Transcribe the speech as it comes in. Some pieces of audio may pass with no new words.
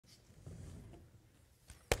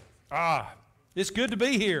It's good to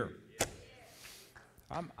be here.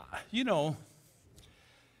 You know,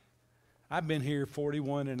 I've been here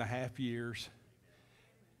 41 and a half years,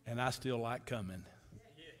 and I still like coming.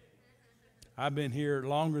 I've been here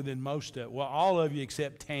longer than all of you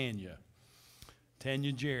except Tanya.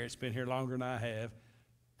 Tanya Jarrett's been here longer than I have,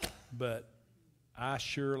 but I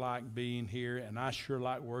sure like being here, and I sure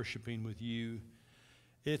like worshiping with you.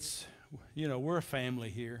 It's, we're a family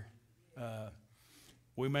here.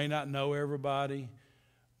 We may not know everybody,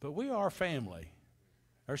 but we are family.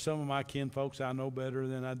 There's some of my kin folks I know better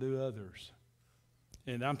than I do others.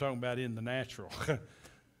 And I'm talking about in the natural.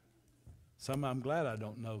 Some I'm glad I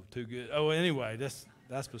don't know too good. Oh, anyway,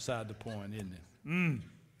 that's beside the point, isn't it?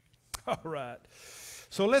 All right.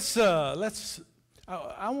 So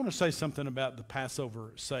I want to say something about the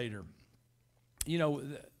Passover Seder.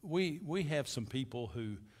 We have some people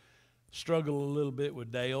who struggle a little bit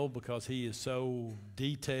with Dale because he is so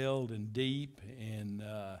detailed and deep, and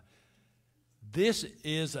this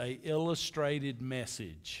is a illustrated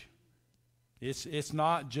message. It's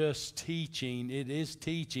not just teaching. It is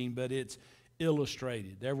teaching, but it's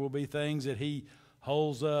illustrated. There will be things that he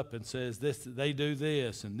holds up and says, they do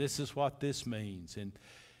this, and this is what this means. And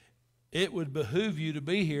it would behoove you to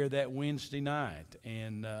be here that Wednesday night.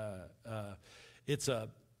 And it's a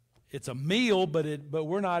meal, but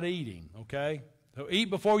we're not eating, okay? So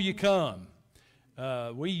eat before you come.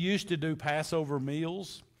 We used to do Passover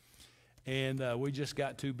meals, and we just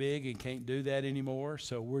got too big and can't do that anymore.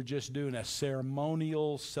 So we're just doing a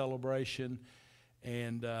ceremonial celebration.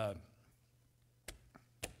 And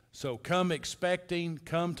so come expecting,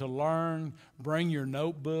 come to learn, bring your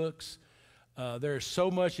notebooks. There's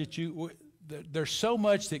so much there's so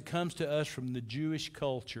much that comes to us from the Jewish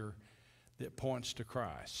culture that points to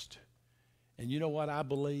Christ. And you know what I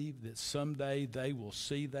believe? That someday they will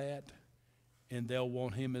see that and they'll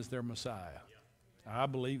want him as their Messiah. I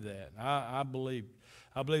believe that. I believe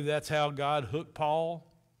that's how God hooked Paul,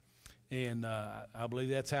 and I believe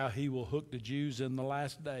that's how he will hook the Jews in the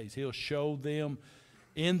last days. He'll show them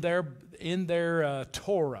in their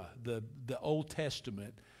Torah, the Old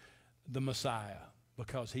Testament, the Messiah,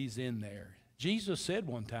 because he's in there. Jesus said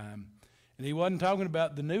one time, and he wasn't talking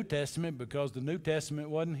about the New Testament because the New Testament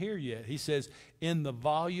wasn't here yet. He says, in the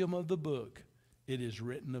volume of the book, it is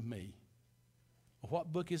written of me.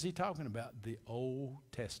 What book is he talking about? The Old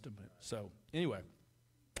Testament. So, anyway,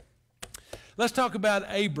 let's talk about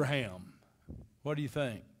Abraham. What do you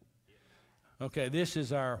think? Okay, this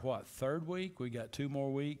is our, third week? We got 2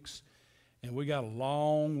 more weeks, and we got a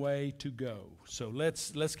long way to go. So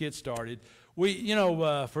let's get started.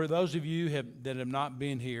 For those of you that have not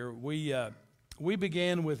been here, we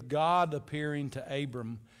began with God appearing to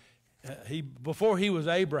Abram. Before he was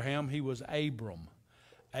Abraham, he was Abram.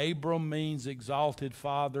 Abram means exalted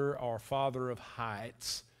father or father of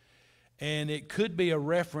heights. And it could be a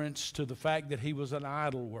reference to the fact that he was an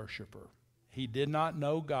idol worshiper. He did not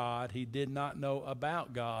know God. He did not know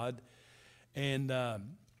about God. And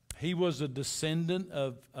he was a descendant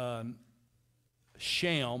of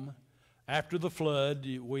Shem. After the flood,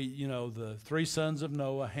 the 3 sons of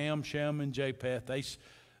Noah, Ham, Shem, and Japheth, they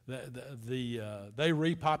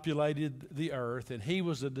repopulated the earth, and he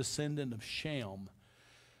was a descendant of Shem.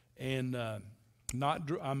 And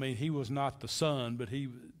he was not the son, but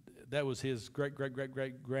that was his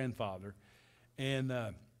great-great-great-great-grandfather. And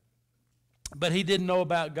but he didn't know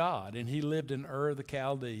about God, and he lived in Ur of the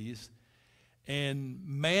Chaldees. And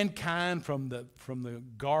mankind from the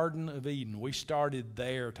Garden of Eden, we started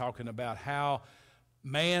there talking about how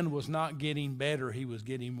man was not getting better, he was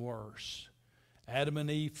getting worse. Adam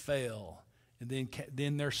and Eve fell, and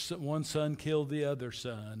then their one son killed the other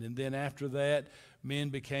son, and then after that, men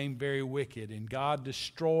became very wicked, and God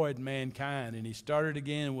destroyed mankind, and he started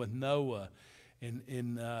again with Noah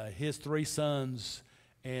and his 3 sons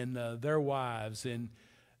and their wives, and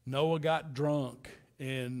Noah got drunk,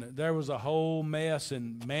 and there was a whole mess,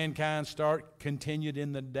 and mankind continued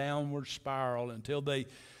in the downward spiral until they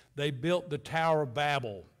built the Tower of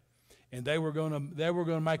Babel. And they were going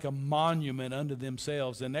to make a monument unto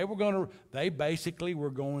themselves, and they basically were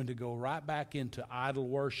going to go right back into idol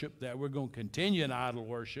worship. That we're going to continue in idol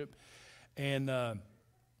worship, and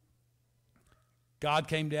God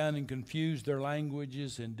came down and confused their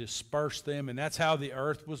languages and dispersed them, and that's how the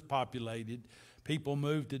earth was populated. People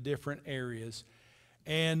moved to different areas,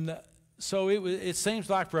 and so it seems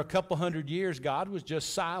like for a couple hundred years God was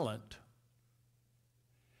just silent,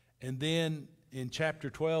 and then in chapter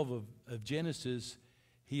 12 of Genesis,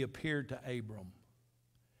 he appeared to Abram.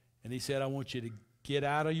 And he said, I want you to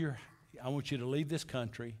leave this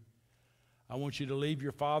country. I want you to leave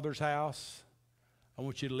your father's house. I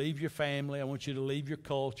want you to leave your family. I want you to leave your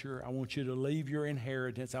culture. I want you to leave your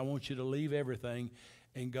inheritance. I want you to leave everything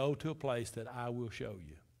and go to a place that I will show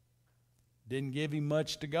you. Didn't give him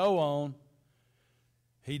much to go on.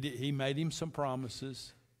 He made him some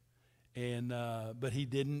promises, but he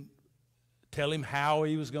didn't tell him how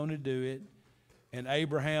he was going to do it. And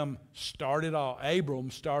Abram started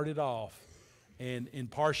off, and in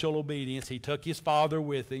partial obedience, he took his father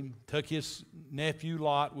with him, took his nephew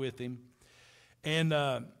Lot with him,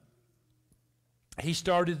 and he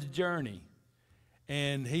started the journey.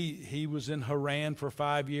 And he was in Haran for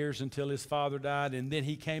 5 years until his father died, and then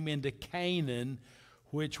he came into Canaan,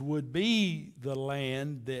 which would be the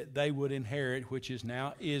land that they would inherit, which is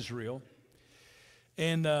now Israel.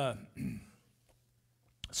 And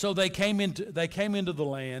so they came into the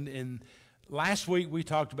land, and last week we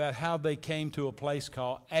talked about how they came to a place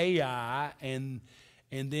called Ai, and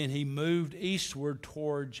then he moved eastward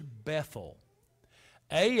towards Bethel.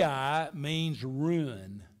 Ai means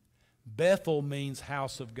ruin. Bethel means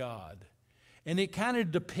house of God. And it kind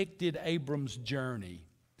of depicted Abram's journey.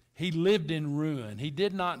 He lived in ruin. He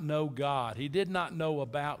did not know God. He did not know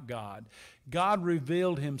about God. God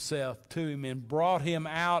revealed himself to him and brought him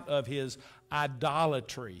out of his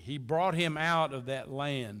idolatry. He brought him out of that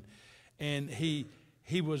land. And he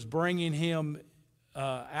was bringing him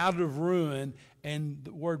out of ruin. And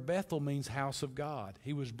the word Bethel means house of God.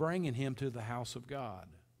 He was bringing him to the house of God.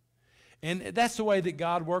 And that's the way that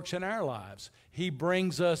God works in our lives. He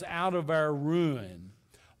brings us out of our ruin.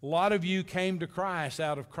 A lot of you came to Christ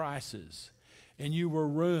out of crisis, and you were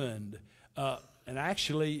ruined. And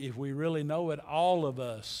actually, if we really know it, all of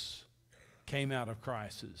us came out of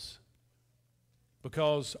crisis,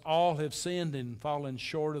 because all have sinned and fallen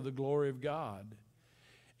short of the glory of God.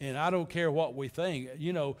 And I don't care what we think.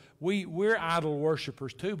 You know, we're idol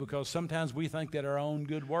worshipers too, because sometimes we think that our own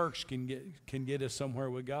good works can get us somewhere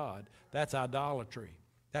with God. That's idolatry.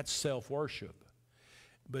 That's self-worship.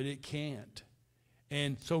 But it can't.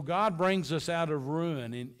 And so God brings us out of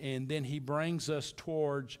ruin, and then he brings us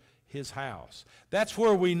towards his house. That's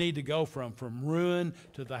where we need to go from ruin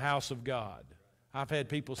to the house of God. I've had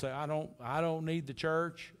people say, I don't need the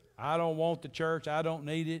church. I don't want the church. I don't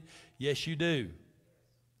need it. Yes, you do.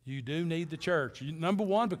 You do need the church. Number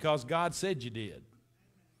one, because God said you did.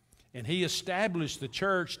 And he established the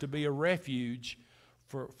church to be a refuge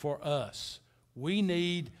for us. We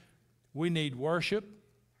need worship.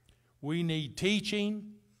 We need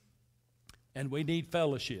teaching. And we need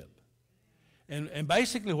fellowship. And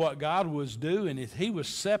basically what God was doing is he was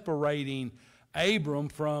separating Abram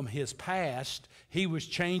from his past. He was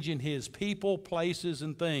changing his people, places,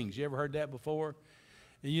 and things. You ever heard that before?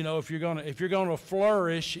 You know, if you're gonna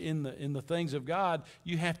flourish in the things of God,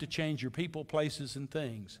 you have to change your people, places, and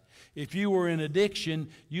things. If you were in addiction,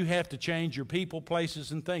 you have to change your people,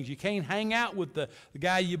 places, and things. You can't hang out with the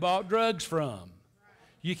guy you bought drugs from.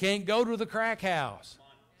 You can't go to the crack house.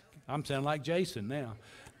 I'm sounding like Jason now.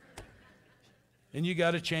 And you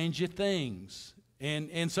got to change your things.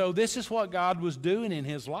 And so this is what God was doing in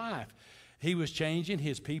his life. He was changing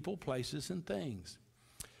his people, places, and things.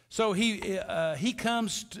 So he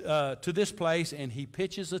comes to this place, and he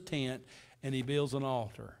pitches a tent, and he builds an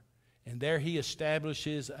altar. And there he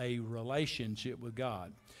establishes a relationship with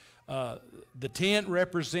God. The tent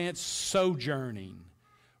represents sojourning.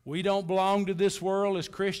 We don't belong to this world as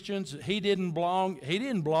Christians. He didn't belong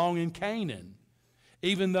in Canaan.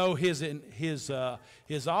 Even though his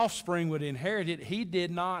offspring would inherit it, he did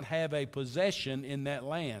not have a possession in that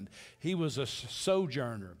land. He was a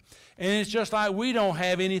sojourner. And it's just like we don't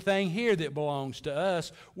have anything here that belongs to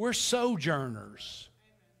us. We're sojourners.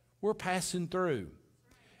 We're passing through.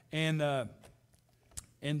 And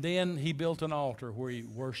then he built an altar where he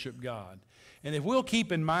worshiped God. And if we'll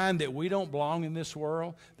keep in mind that we don't belong in this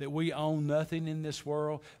world, that we own nothing in this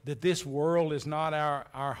world, that this world is not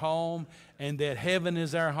our home, and that heaven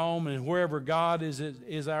is our home, and wherever God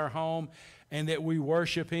is our home, and that we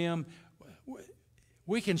worship him,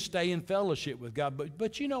 we can stay in fellowship with God.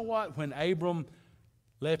 But you know what? When Abram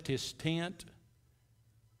left his tent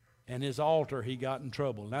and his altar, he got in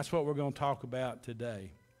trouble. And that's what we're going to talk about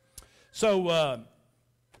today. So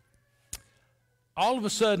all of a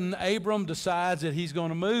sudden, Abram decides that he's going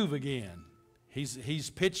to move again. He's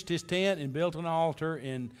pitched his tent and built an altar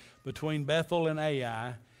in between Bethel and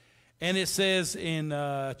Ai. And it says in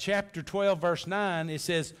chapter 12, verse 9, it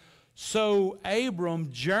says, "So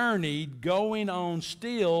Abram journeyed, going on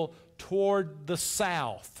still toward the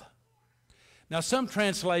south." Now, some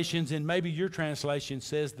translations, and maybe your translation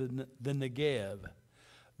says the Negev.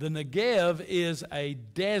 The Negev is a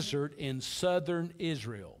desert in southern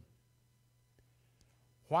Israel.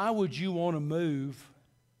 Why would you want to move?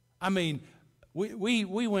 I mean, we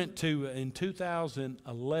went to, in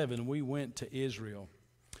 2011, we went to Israel.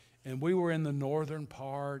 And we were in the northern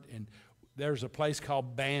part, and there's a place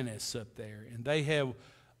called Banis up there. And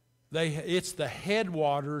it's the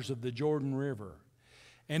headwaters of the Jordan River.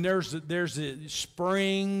 And there's the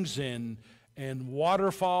springs and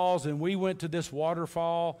waterfalls, and we went to this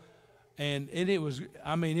waterfall, and it was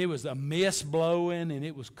a mist blowing, and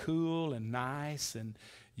it was cool and nice, and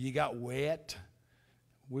you got wet.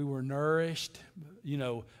 We were nourished,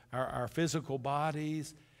 our physical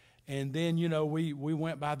bodies. And then, we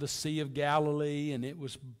went by the Sea of Galilee, and it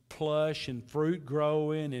was plush and fruit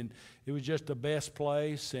growing, and it was just the best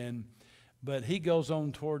place. But he goes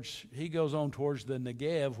on towards the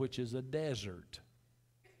Negev, which is a desert.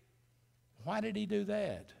 Why did he do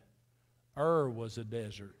that? Was a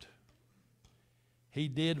desert. He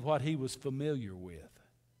did what he was familiar with.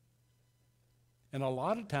 And a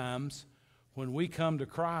lot of times when we come to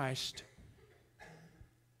Christ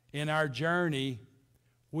in our journey,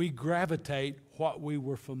 we gravitate what we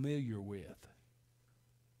were familiar with.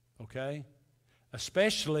 Okay?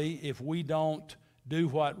 Especially if we don't do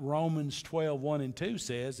what Romans 12:1-2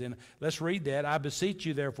 says. And let's read that. I beseech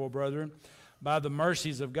you, therefore, brethren, by the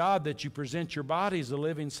mercies of God, that you present your bodies a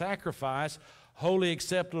living sacrifice, wholly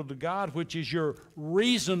acceptable to God, which is your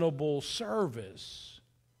reasonable service.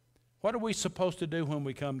 What are we supposed to do when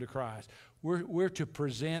we come to Christ? We're to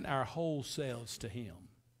present our whole selves to Him.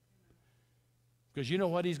 Because you know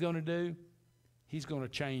what He's going to do? He's going to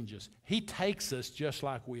change us. He takes us just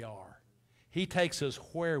like we are. He takes us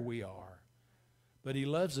where we are. But He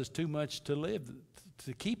loves us too much to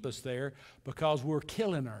keep us there, because we're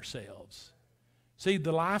killing ourselves. See,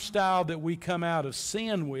 the lifestyle that we come out of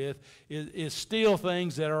sin with is still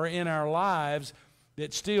things that are in our lives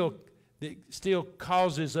that still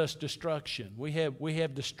causes us destruction. We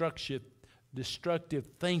have destructive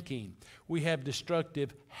thinking. We have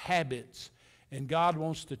destructive habits. And God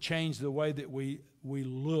wants to change the way that we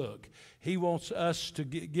look. He wants us to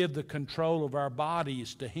give the control of our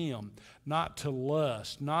bodies to Him, not to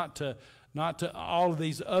lust, not to all of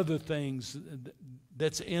these other things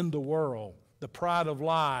that's in the world, the pride of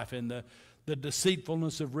life and the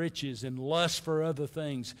deceitfulness of riches and lust for other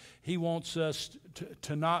things. He wants us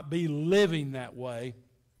to not be living that way.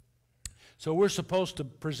 So we're supposed to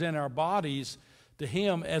present our bodies to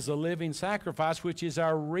Him as a living sacrifice, which is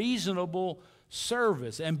our reasonable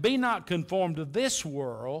service. And be not conformed to this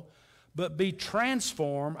world, but be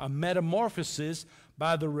transformed, a metamorphosis,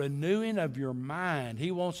 by the renewing of your mind.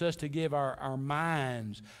 He wants us to give our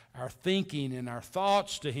minds, our thinking, and our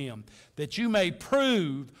thoughts to Him, that you may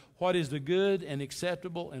prove what is the good and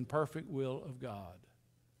acceptable and perfect will of God.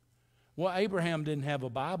 Well, Abraham didn't have a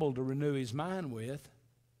Bible to renew his mind with.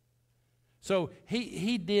 So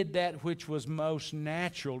he did that which was most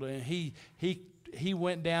natural, and he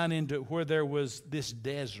went down into where there was this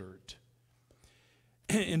desert.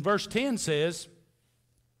 In verse 10 says,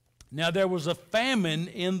 now there was a famine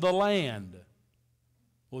in the land.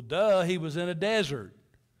 Well, duh, he was in a desert.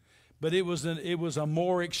 But it was a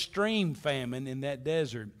more extreme famine in that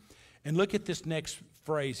desert. And look at this next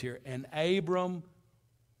phrase here. And Abram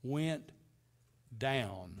went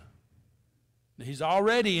down. Now, he's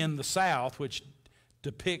already in the south, which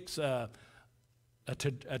depicts a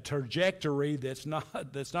trajectory that's not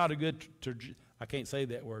a good, I can't say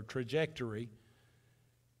that word, trajectory.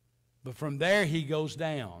 But from there he goes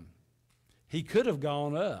down. He could have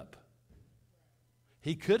gone up.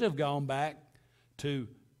 He could have gone back to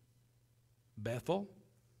Bethel.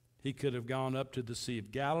 He could have gone up to the Sea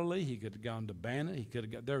of Galilee. He could have gone to Bana. He could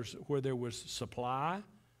have gone there's where there was supply.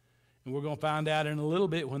 And we're going to find out in a little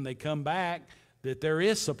bit when they come back that there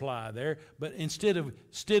is supply there. But instead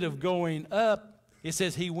of going up, it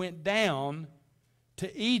says he went down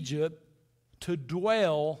to Egypt to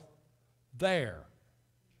dwell there.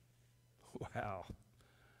 Wow.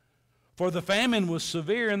 For the famine was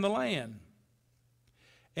severe in the land.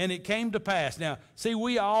 And it came to pass. Now, see,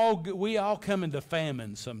 we all come into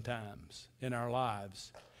famine sometimes in our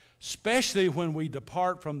lives, especially when we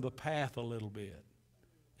depart from the path a little bit.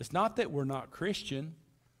 It's not that we're not Christian,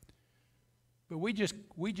 but we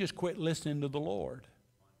just quit listening to the Lord.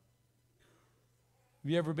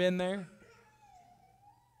 Have you ever been there?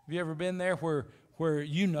 Have you ever been there where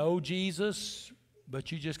you know Jesus,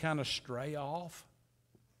 but you just kind of stray off?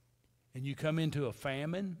 And you come into a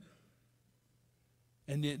famine,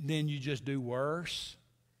 and then you just do worse?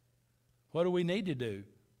 What do we need to do?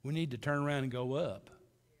 We need to turn around and go up.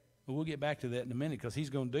 But we'll get back to that in a minute, because he's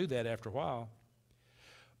going to do that after a while.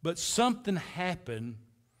 But something happened.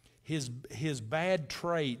 his bad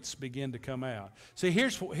traits begin to come out. See,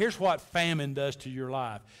 here's what famine does to your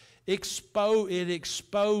life. It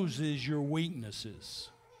exposes your weaknesses.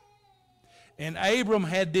 And Abram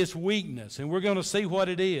had this weakness, and we're going to see what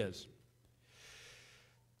it is.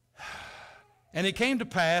 And it came to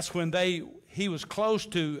pass when he was close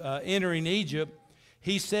to entering Egypt,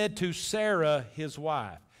 he said to Sarah, his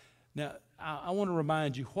wife. Now, I want to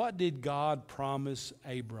remind you, what did God promise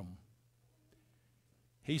Abram?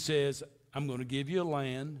 He says, I'm going to give you a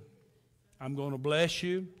land. I'm going to bless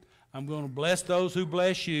you. I'm going to bless those who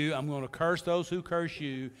bless you. I'm going to curse those who curse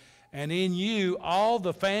you. And in you, all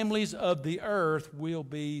the families of the earth will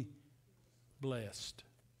be blessed.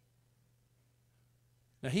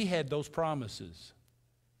 Now, he had those promises.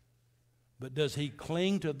 But does he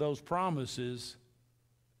cling to those promises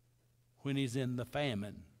when he's in the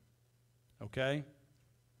famine? Okay?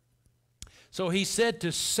 So he said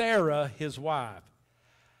to Sarah, his wife,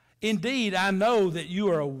 indeed, I know that you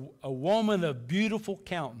are a woman of beautiful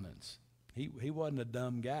countenance. He wasn't a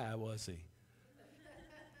dumb guy, was he?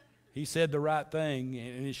 He said the right thing,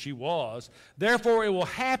 and she was. Therefore, it will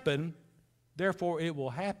happen. Therefore, it will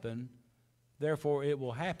happen. Therefore, it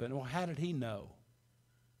will happen. Well, how did he know?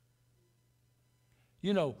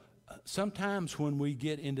 You know, sometimes when we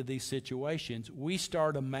get into these situations, we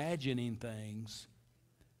start imagining things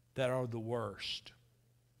that are the worst.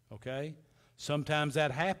 Okay? Sometimes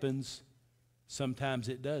that happens. Sometimes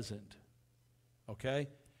it doesn't. Okay?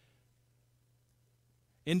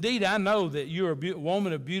 Indeed, I know that you're a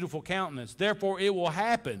woman of beautiful countenance. Therefore, it will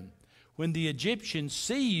happen when the Egyptians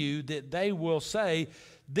see you that they will say,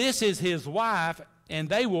 this is his wife, and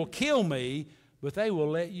they will kill me, but they will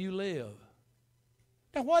let you live.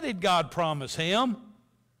 Now, what did God promise him?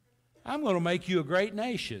 I'm going to make you a great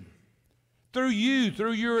nation. Through you,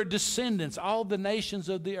 through your descendants, all the nations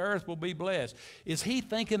of the earth will be blessed. Is he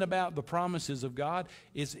thinking about the promises of God?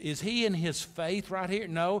 Is he in his faith right here?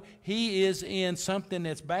 No, he is in something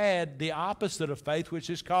that's bad, the opposite of faith, which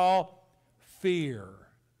is called fear.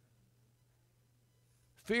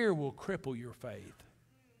 Fear will cripple your faith.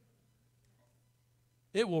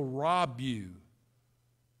 It will rob you.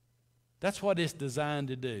 That's what it's designed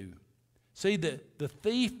to do. See, the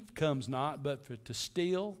thief comes not but to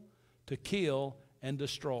steal, to kill, and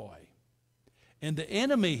destroy. And the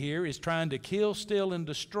enemy here is trying to kill, steal, and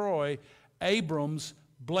destroy Abram's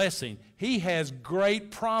blessing. He has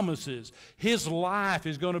great promises. His life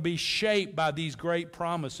is going to be shaped by these great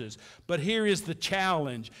promises. But here is the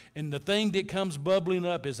challenge, and the thing that comes bubbling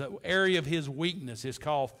up is an area of his weakness. It's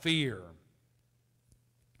called fear.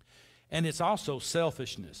 And it's also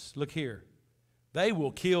selfishness. Look here. They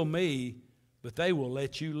will kill me, but they will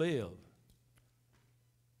let you live.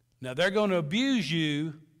 Now, they're going to abuse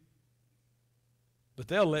you, but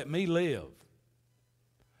they'll let me live.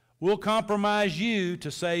 We'll compromise you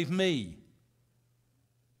to save me.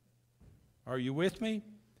 Are you with me?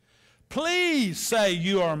 Please say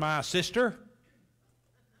you are my sister,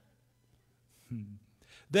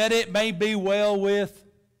 that it may be well with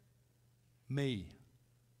me.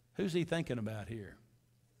 Who's he thinking about here?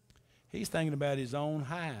 He's thinking about his own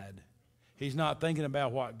hide. He's not thinking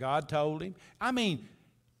about what God told him. I mean,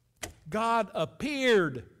 God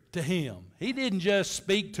appeared to him. He didn't just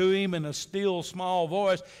speak to him in a still, small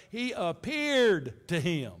voice. He appeared to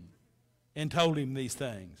him and told him these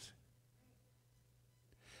things.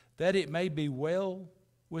 That it may be well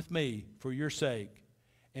with me for your sake,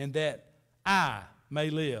 and that I may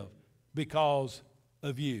live because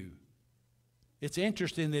of you. It's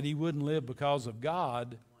interesting that he wouldn't live because of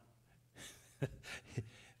God.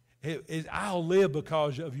 I'll live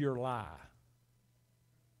because of your lie.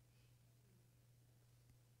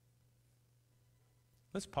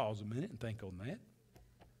 Let's pause a minute and think on that.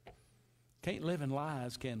 Can't live in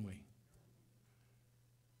lies, can we?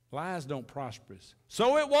 Lies don't prosper us.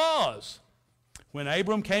 So it was when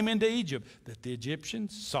Abram came into Egypt that the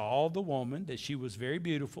Egyptians saw the woman, that she was very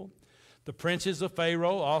beautiful. The princes of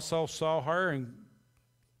Pharaoh also saw her and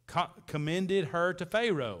commended her to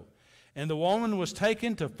Pharaoh. And the woman was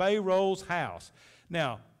taken to Pharaoh's house.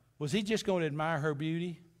 Now, was he just going to admire her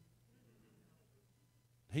beauty?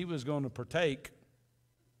 He was going to partake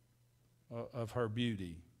of her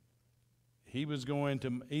beauty. He was going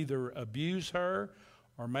to either abuse her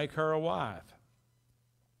or make her a wife.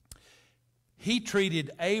 He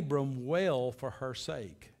treated Abram well for her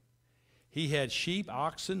sake. He had sheep,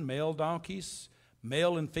 oxen, male donkeys,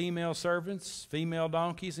 male and female servants, female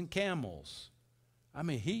donkeys, and camels. I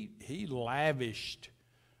mean, he lavished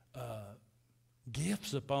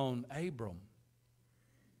gifts upon Abram.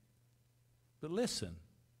 But listen,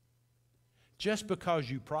 just because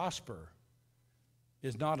you prosper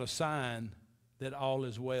is not a sign that all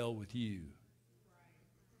is well with you.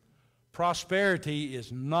 Prosperity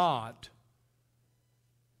is not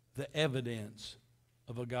the evidence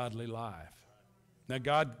of a godly life. Now,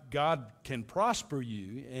 God can prosper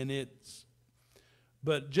you,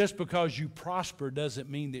 but just because you prosper doesn't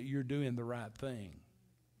mean that you're doing the right thing.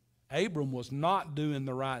 Abram was not doing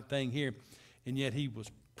the right thing here, and yet he was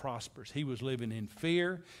prosperous. He was living in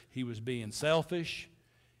fear. He was being selfish.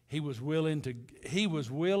 He was willing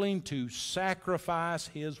to sacrifice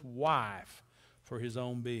his wife for his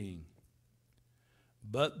own being.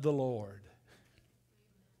 But the Lord.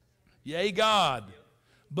 Yea, God.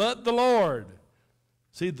 But the Lord.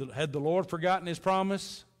 See, had the Lord forgotten his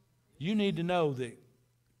promise? You need to know that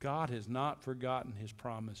God has not forgotten his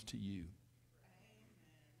promise to you.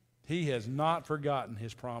 He has not forgotten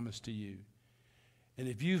his promise to you. And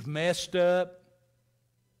if you've messed up,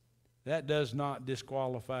 that does not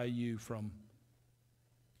disqualify you from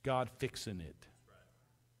God fixing it.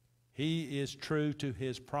 He is true to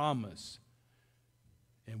his promise.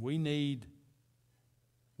 And we need,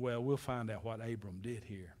 well, we'll find out what Abram did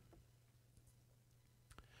here.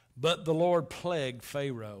 But the Lord plagued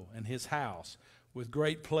Pharaoh and his house with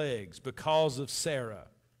great plagues because of Sarah,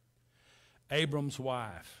 Abram's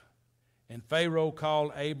wife. And Pharaoh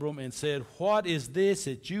called Abram and said, "What is this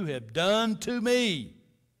that you have done to me?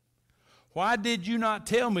 Why did you not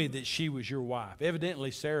tell me that she was your wife?"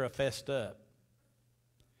 Evidently, Sarah fessed up.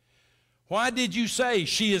 "Why did you say,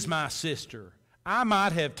 'She is my sister'? I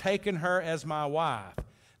might have taken her as my wife.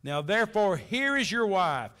 Now therefore, here is your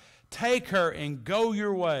wife. Take her and go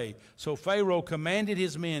your way." So Pharaoh commanded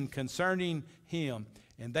his men concerning him,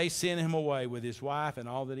 and they sent him away with his wife and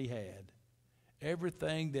all that he had.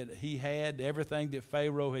 Everything that he had, everything that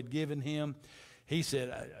Pharaoh had given him, he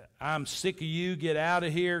said, "I'm sick of you. Get out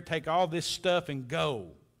of here. Take all this stuff and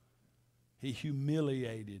go." He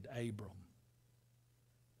humiliated Abram.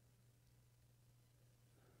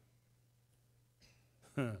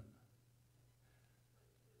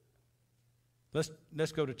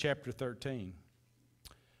 Let's go to chapter 13,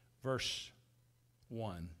 verse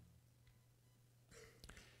 1.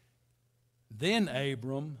 Then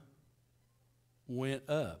Abram went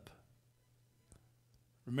up.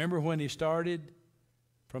 Remember when he started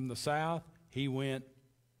from the south? He went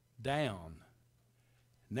down.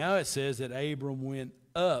 Now it says that Abram went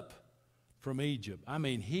up from Egypt. I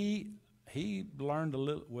mean, he learned a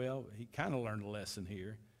little, well, he kind of learned a lesson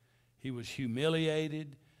here. He was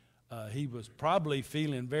humiliated. He was probably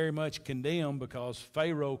feeling very much condemned because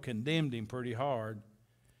Pharaoh condemned him pretty hard.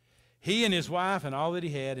 He and his wife and all that he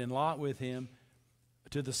had, and Lot with him,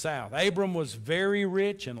 to the south. Abram was very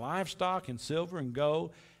rich in livestock and silver and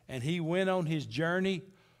gold, and he went on his journey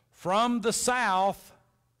from the south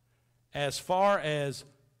as far as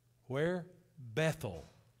where? Bethel,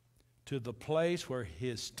 to the place where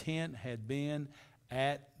his tent had been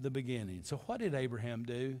at the beginning. So what did Abraham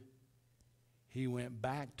do? He went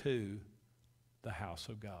back to the house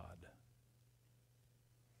of God.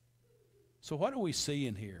 So what are we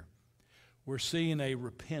seeing here? We're seeing a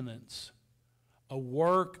repentance, a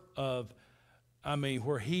work of,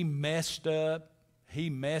 where he messed up,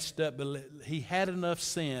 but he had enough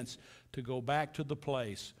sense to go back to the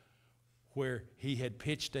place where he had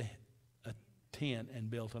pitched a tent and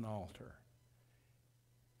built an altar.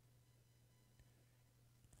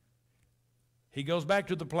 He goes back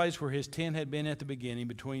to the place where his tent had been at the beginning,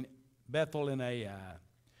 between Bethel and Ai,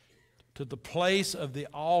 to the place of the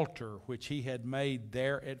altar which he had made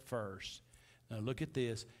there at first. Now look at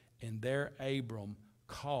this. And there Abram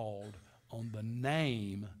called on the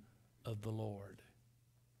name of the Lord.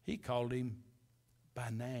 He called him by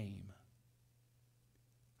name.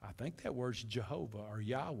 I think that word's Jehovah or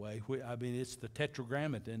Yahweh. It's the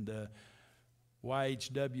tetragrammaton, the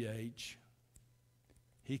YHWH.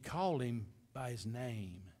 He called him by his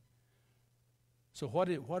name. So what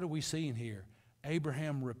are we seeing here?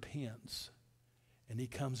 Abraham repents, and he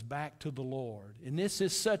comes back to the Lord. And this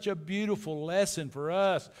is such a beautiful lesson for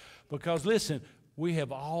us because, listen, we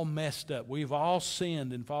have all messed up. We've all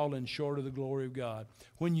sinned and fallen short of the glory of God.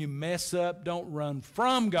 When you mess up, don't run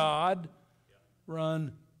from God,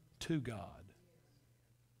 run to God.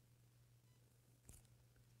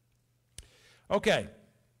 Okay.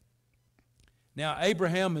 Now,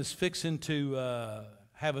 Abraham is fixing to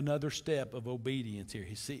have another step of obedience here.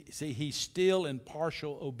 See, he's still in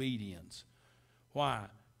partial obedience. Why?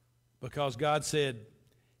 Because God said,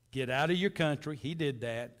 get out of your country. He did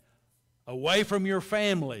that. Away from your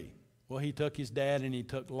family. Well, he took his dad and he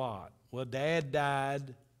took Lot. Well, Dad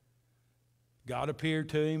died. God appeared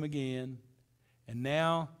to him again. And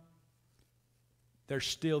now there's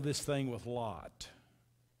still this thing with Lot.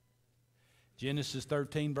 Genesis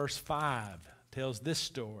 13, verse 5 tells this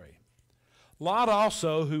story. Lot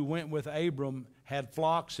also, who went with Abram, had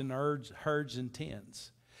flocks and herds and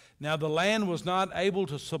tents. Now the land was not able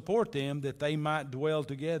to support them, that they might dwell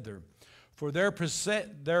together. For their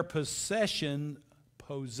possessions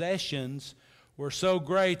were so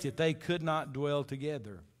great that they could not dwell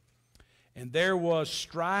together. And there was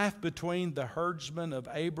strife between the herdsmen of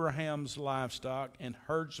Abraham's livestock and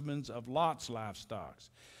herdsmen of Lot's livestock.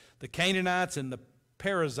 The Canaanites and the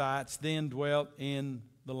Perizzites then dwelt in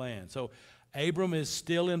the land. So Abram is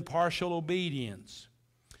still in partial obedience.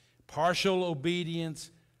 Partial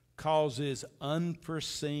obedience causes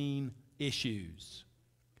unforeseen issues.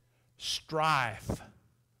 Strife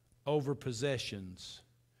over possessions,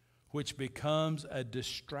 which becomes a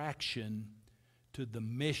distraction to the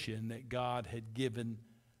mission that God had given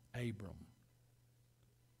Abram.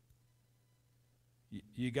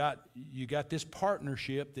 You got this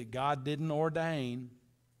partnership that God didn't ordain.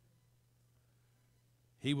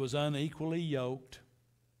 He was unequally yoked.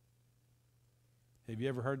 Have you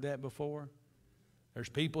ever heard that before? There's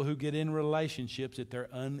people who get in relationships that they're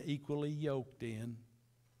unequally yoked in,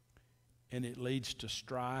 and it leads to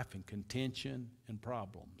strife and contention and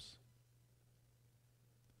problems.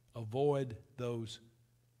 Avoid those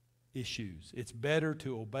issues. It's better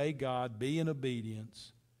to obey God, be in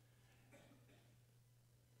obedience,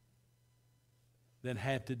 than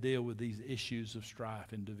have to deal with these issues of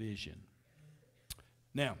strife and division.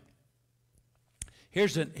 Now,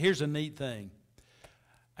 here's a neat thing.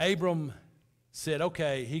 Abram said,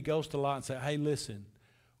 okay, he goes to Lot and said, hey, listen,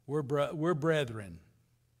 we're brethren.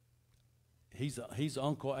 He's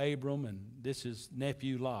Uncle Abram, and this is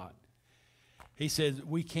nephew Lot. He said,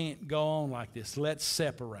 we can't go on like this. Let's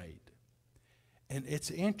separate. And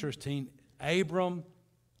it's interesting, Abram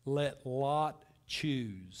let Lot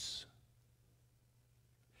choose.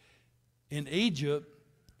 In Egypt,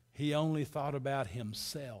 he only thought about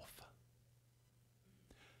himself.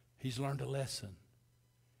 He's learned a lesson.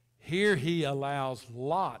 Here he allows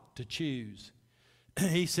Lot to choose.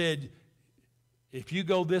 He said, if you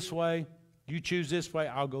go this way, you choose this way,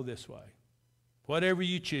 I'll go this way. Whatever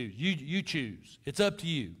you choose, you choose. It's up to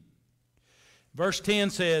you. Verse 10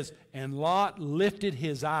 says, and Lot lifted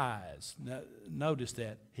his eyes. Now, notice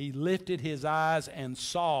that. He lifted his eyes and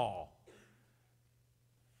saw.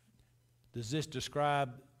 Does this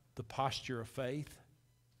describe the posture of faith?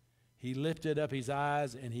 He lifted up his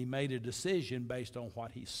eyes and he made a decision based on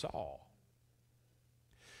what he saw.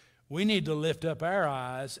 We need to lift up our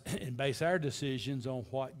eyes and base our decisions on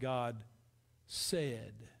what God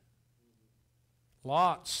said.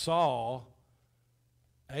 Lot saw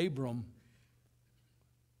Abram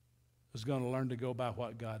was going to learn to go by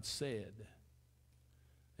what God said.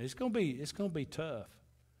 It's going to be tough.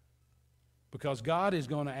 Because God is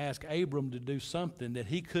going to ask Abram to do something that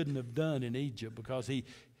he couldn't have done in Egypt, because he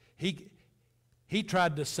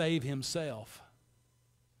tried to save himself.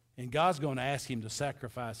 And God's going to ask him to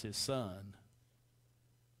sacrifice his son.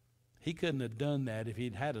 He couldn't have done that if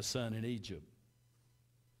he'd had a son in Egypt.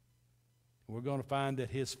 We're going to find that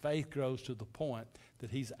his faith grows to the point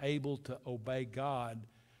that he's able to obey God,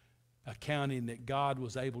 accounting that God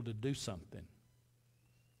was able to do something.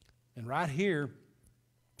 And right here,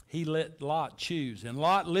 he let Lot choose. And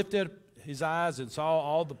Lot lifted his eyes and saw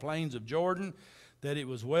all the plains of Jordan, that it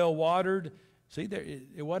was well watered. See,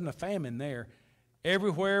 it wasn't a famine there.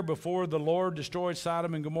 Everywhere before the Lord destroyed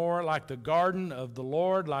Sodom and Gomorrah, like the garden of the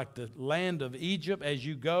Lord, like the land of Egypt, as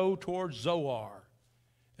you go towards Zoar.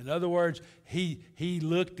 In other words, he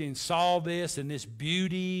looked and saw this and this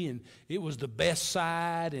beauty, and it was the best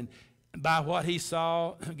side. And by what he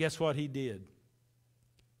saw, guess what he did?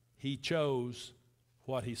 He chose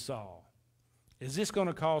what he saw. Is this going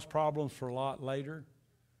to cause problems for Lot later?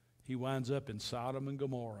 He winds up in Sodom and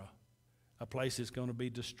Gomorrah, a place that's going to be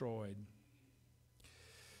destroyed.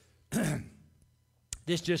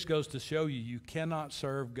 This just goes to show you cannot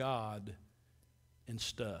serve God in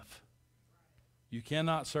stuff. You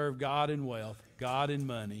cannot serve God in wealth, God in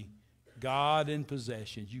money, God in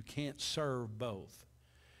possessions. You can't serve both.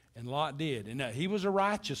 And Lot did. And he was a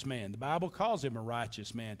righteous man. The Bible calls him a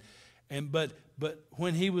righteous man. But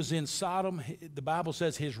when he was in Sodom, the Bible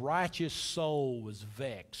says his righteous soul was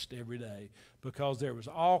vexed every day, because there was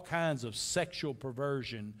all kinds of sexual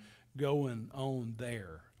perversion going on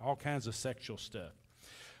there. All kinds of sexual stuff.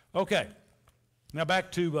 Okay, now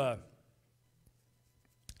back to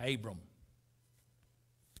Abram.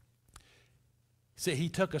 See, he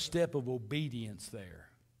took a step of obedience there.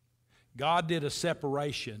 God did a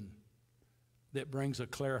separation that brings a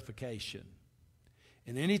clarification.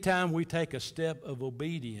 And anytime we take a step of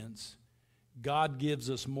obedience, God gives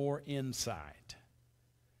us more insight.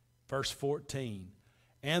 Verse 14,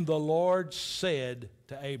 and the Lord said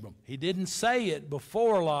to Abram. He didn't say it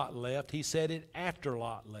before Lot left. He said it after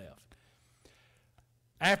Lot left.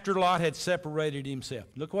 After Lot had separated himself.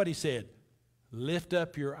 Look what he said. Lift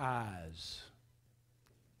up your eyes.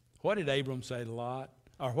 What did Abram say to Lot?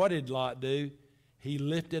 Or what did Lot do? He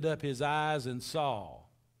lifted up his eyes and saw.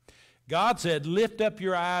 God said, lift up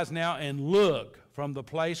your eyes now and look from the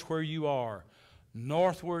place where you are,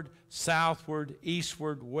 northward, southward,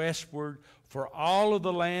 eastward, westward, for all of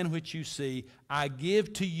the land which you see, I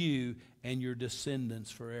give to you and your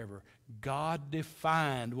descendants forever. God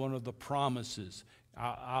defined one of the promises.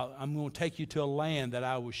 I'm going to take you to a land that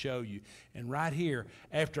I will show you. And right here,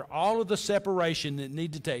 after all of the separation that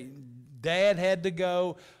needed to take, Dad had to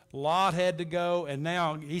go, Lot had to go, and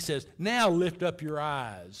now he says, now lift up your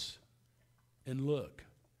eyes and look.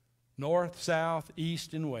 North, south,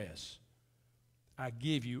 east, and west. I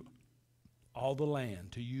give you all the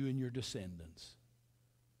land to you and your descendants.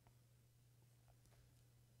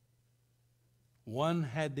 One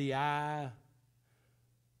had the eye,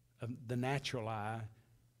 the natural eye.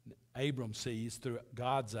 Abram sees through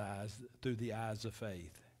God's eyes, through the eyes of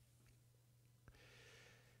faith.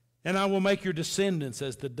 And I will make your descendants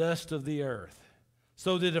as the dust of the earth,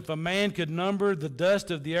 so that if a man could number the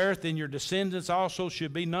dust of the earth, then your descendants also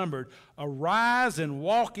should be numbered. Arise and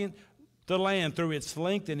walk in the land through its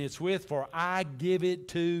length and its width, for I give it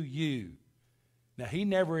to you. Now, he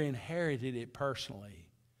never inherited it personally,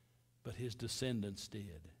 but his descendants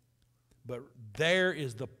did. But there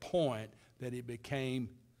is the point that it became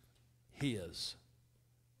his,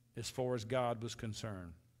 as far as God was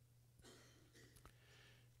concerned.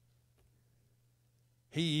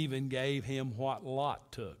 He even gave him what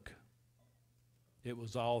Lot took. It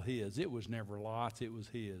was all his. It was never Lot's, it was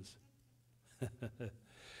his.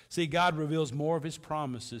 See, God reveals more of his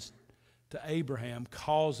promises to Abraham,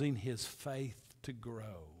 causing his faith to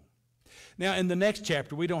grow. Now, in the next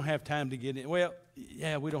chapter, we don't have time to get in. Well,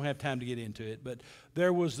 yeah, we don't have time to get into it. But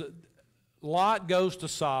there was, Lot goes to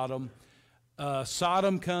Sodom.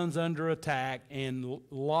 Sodom comes under attack, and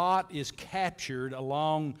Lot is captured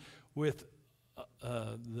along with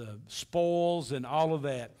the spoils and all of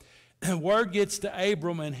that. Word gets to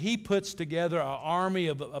Abram, and he puts together an army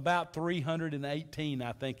of about 318,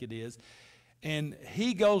 I think it is. And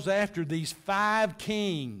he goes after these 5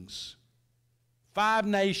 kings, 5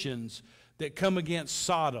 nations that come against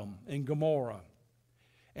Sodom and Gomorrah.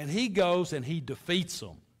 And he goes and he defeats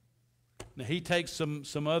them. Now, he takes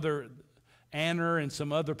some other, Aner and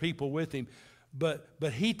some other people with him. But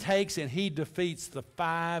he takes and he defeats the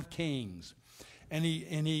 5 kings. And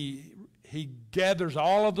he gathers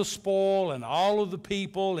all of the spoil and all of the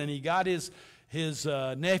people, and he got his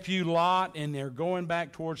nephew Lot, and they're going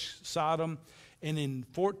back towards Sodom. And in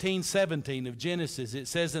 14:17 of Genesis, it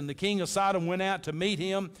says, and the king of Sodom went out to meet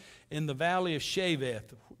him in the valley of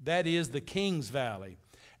Shaveth, that is the king's valley,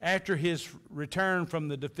 after his return from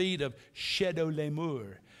the defeat of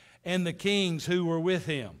Chedorlaomer, and the kings who were with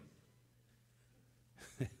him.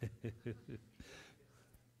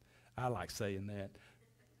 I like saying that.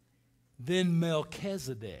 Then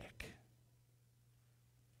Melchizedek,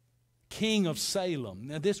 king of Salem.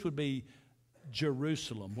 Now this would be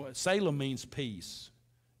Jerusalem. Salem means peace.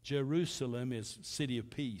 Jerusalem is city of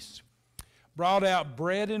peace. Brought out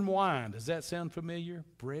bread and wine. Does that sound familiar?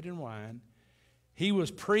 Bread and wine. He was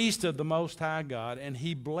priest of the Most High God, and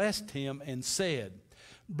he blessed him and said,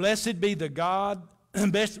 Blessed be the God,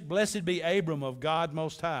 blessed be Abram of God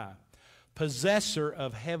Most High, possessor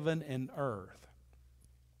of heaven and earth.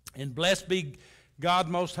 And blessed be God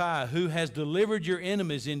Most High, who has delivered your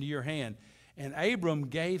enemies into your hand. And Abram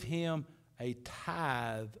gave him a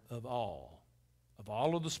tithe of all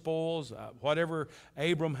of the spoils. Whatever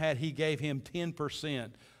Abram had, he gave him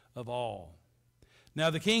 10% of all. Now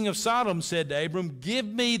the king of Sodom said to Abram, Give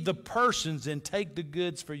me the persons and take the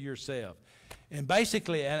goods for yourself. And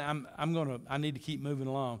basically, I need to keep moving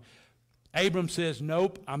along. Abram says,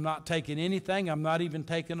 nope, I'm not taking anything. I'm not even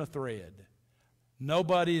taking a thread.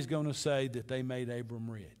 Nobody is going to say that they made Abram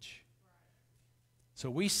rich. So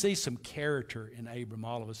we see some character in Abram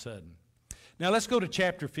all of a sudden. Now let's go to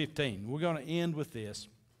chapter 15. We're going to end with this.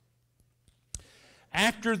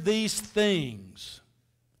 After these things,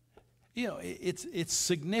 you know, it's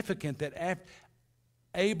significant that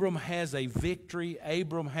Abram has a victory.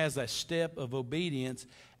 Abram has a step of obedience.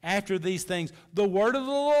 After these things, the word of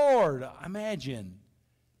the Lord, imagine.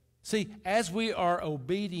 See, as we are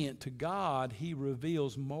obedient to God, he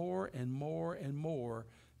reveals more and more and more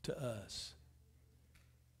to us.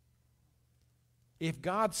 If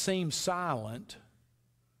God seems silent,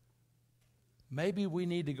 maybe we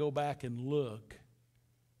need to go back and look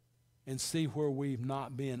and see where we've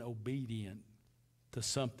not been obedient to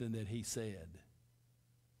something that he said.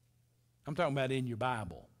 I'm talking about in your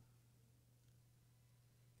Bible.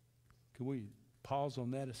 Can we pause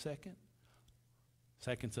on that a second?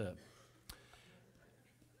 Seconds up.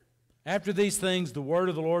 After these things, the word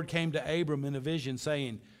of the Lord came to Abram in a vision,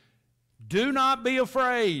 saying, do not be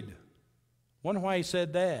afraid. Wonder why he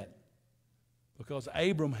said that. Because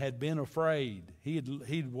Abram had been afraid.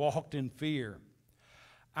 He'd walked in fear.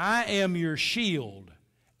 I am your shield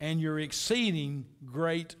and your exceeding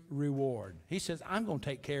great reward. He says, I'm going to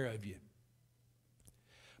take care of you.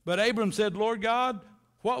 But Abram said, Lord God,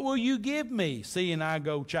 what will you give me, seeing I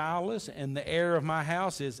go childless, and the heir of my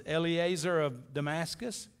house is Eliezer of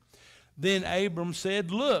Damascus? Then Abram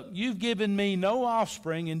said, look, you've given me no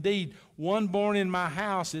offspring. Indeed, one born in my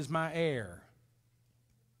house is my heir.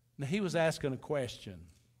 Now, he was asking a question.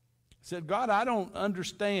 He said, God, I don't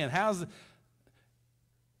understand. How's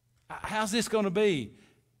this going to be?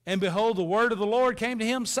 And behold, the word of the Lord came to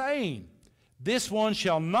him, saying, this one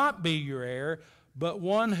shall not be your heir, but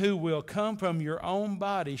one who will come from your own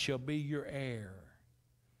body shall be your heir.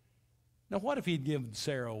 Now, what if he'd given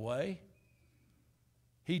Sarah away?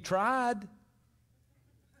 He tried.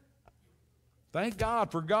 Thank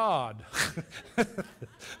God for God.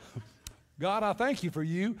 God, I thank you for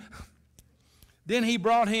you. Then he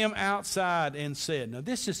brought him outside and said, now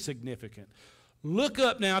this is significant. Look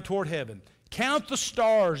up now toward heaven. Count the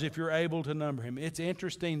stars if you're able to number him. It's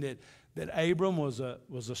interesting that Abram was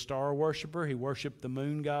a star worshiper. He worshiped the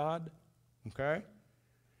moon god. Okay?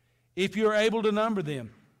 If you're able to number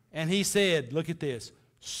them. And he said, look at this,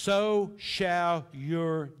 so shall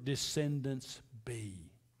your descendants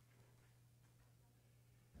be.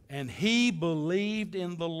 And he believed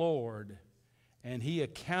in the Lord, and he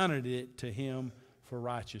accounted it to him for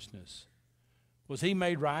righteousness. Was he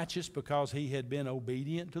made righteous because he had been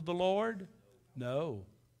obedient to the Lord? No.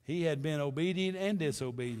 He had been obedient and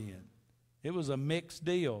disobedient. It was a mixed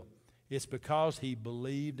deal. It's because he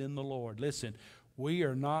believed in the Lord. Listen, we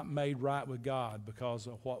are not made right with God because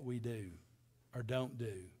of what we do or don't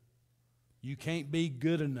do. You can't be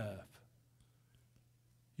good enough.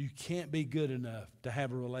 You can't be good enough to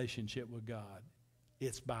have a relationship with God.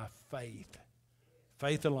 It's by faith.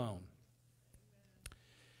 Faith alone.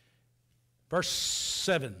 Verse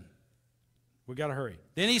 7. We got to hurry.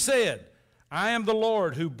 Then he said, I am the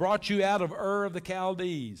Lord who brought you out of Ur of the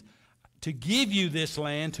Chaldees to give you this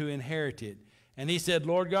land to inherit it. And he said,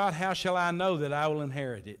 Lord God, how shall I know that I will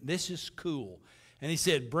inherit it? This is cool. And he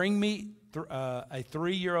said, bring me a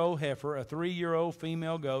 3-year-old heifer, a 3-year-old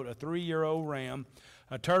female goat, a 3-year-old ram,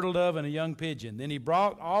 a turtle dove, and a young pigeon. Then he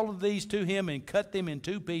brought all of these to him and cut them in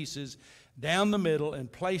 2 pieces down the middle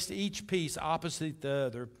and placed each piece opposite the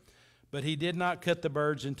other. But he did not cut the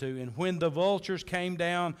birds in 2. And when the vultures came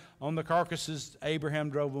down on the carcasses, Abraham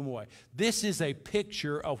drove them away. This is a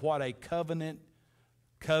picture of what a coveting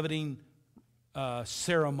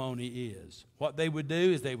ceremony is. What they would do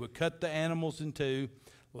is they would cut the animals in 2,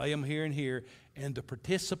 lay them here and here, and the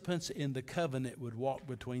participants in the covenant would walk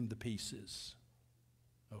between the pieces.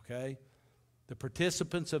 Okay? The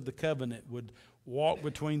participants of the covenant would walk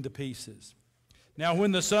between the pieces. Now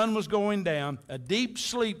when the sun was going down, a deep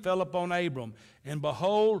sleep fell upon Abram, and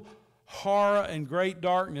behold, horror and great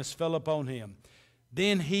darkness fell upon him.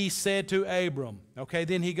 Then he said to Abram, okay,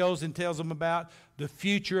 then he goes and tells him about the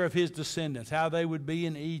future of his descendants, how they would be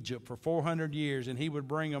in Egypt for 400 years, and he would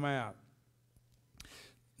bring them out.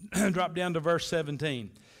 Drop down to verse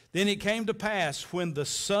 17. Then it came to pass, when the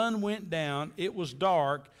sun went down, it was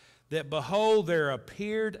dark, that behold, there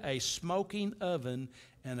appeared a smoking oven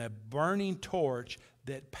and a burning torch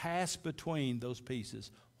that passed between those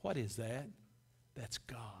pieces. What is that? That's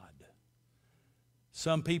God.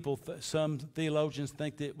 Some theologians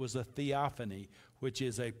think that it was a theophany, which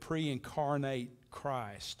is a pre-incarnate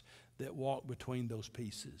Christ that walked between those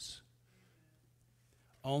pieces.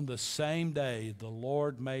 On the same day, the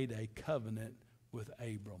Lord made a covenant with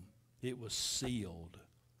Abram. It was sealed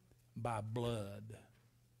by blood,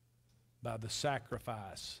 by the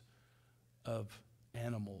sacrifice of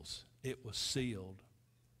animals. It was sealed.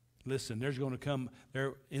 Listen, there's going to come,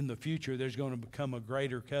 there in the future, there's going to become a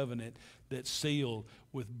greater covenant that's sealed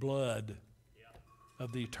with blood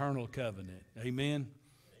of the eternal covenant. Amen?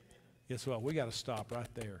 Guess what? We got to stop right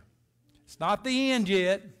there. It's not the end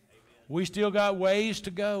yet. We still got ways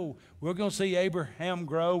to go. We're going to see Abraham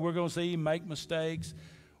grow. We're going to see him make mistakes.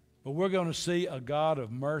 But we're going to see a God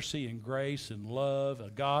of mercy and grace and love, a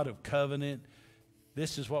God of covenant.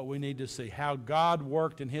 This is what we need to see, how God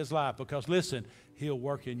worked in his life. Because listen, he'll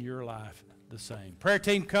work in your life the same. Prayer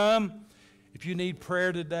team, come. If you need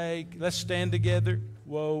prayer today, let's stand together.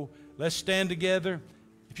 Whoa, let's stand together.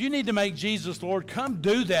 If you need to make Jesus Lord, come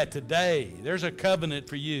do that today. There's a covenant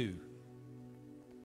for you.